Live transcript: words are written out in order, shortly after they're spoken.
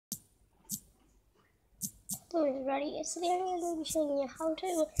is ready. So today I'm going to be showing you how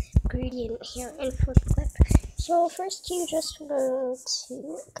to gradient here in flipaclip. So first you just want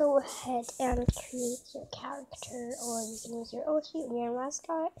to go ahead and create your character, or you can use your OC or your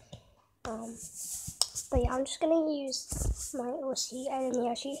mascot. But yeah, I'm just going to use my OC, and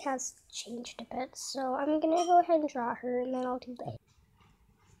yeah, she has changed a bit. So I'm going to go ahead and draw her, and then I'll do the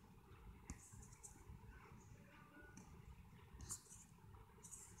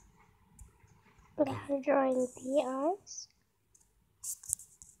drawing the eyes.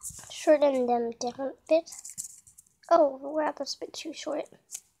 Shorten them down a bit. Oh, wow, that's a bit too short.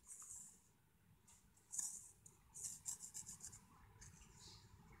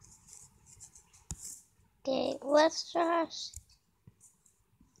 Okay, let's just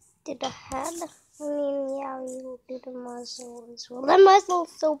do the head. I mean, yeah, we will do the muzzle as well. The muzzle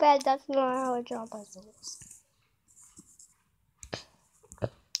is so bad, that's not how I draw muzzles.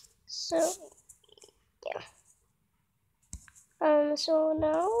 So, yeah. So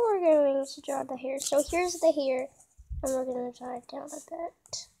now we're going to draw the hair. So here's the hair, and we're going to draw it down a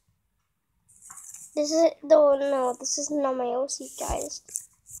bit. This is, no, this is not my OC, guys.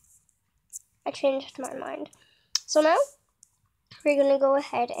 I changed my mind. So now, we're going to go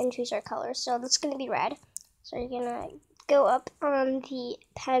ahead and choose our color. So that's going to be red. So you're going to go up on the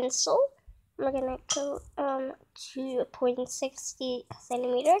pencil. We're going to go to 0.60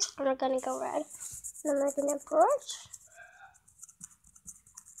 centimeters. And we're going to go red. Then we're going to brush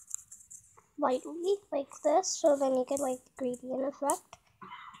lightly like this. So then you get like the gradient effect.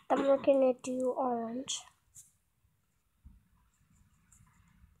 Then we're going to do orange.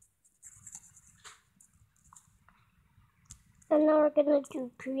 And now we're going to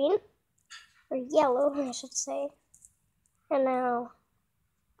do green. Or yellow, I should say. And now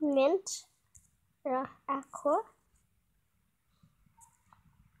mint, or aqua,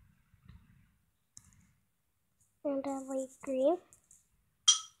 and light green.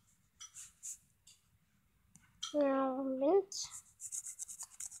 Now mint.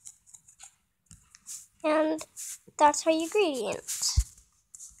 And that's how you gradient.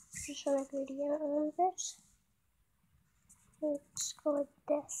 Just want to gradient a little bit. Let's go like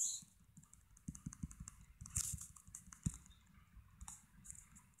this.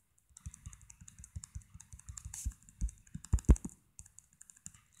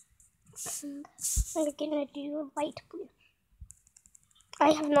 And I'm gonna do light blue.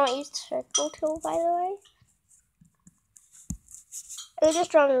 I have not used circle tool, by the way. I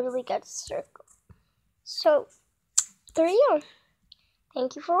just drawn a really good circle. So, there you go.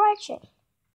 Thank you for watching.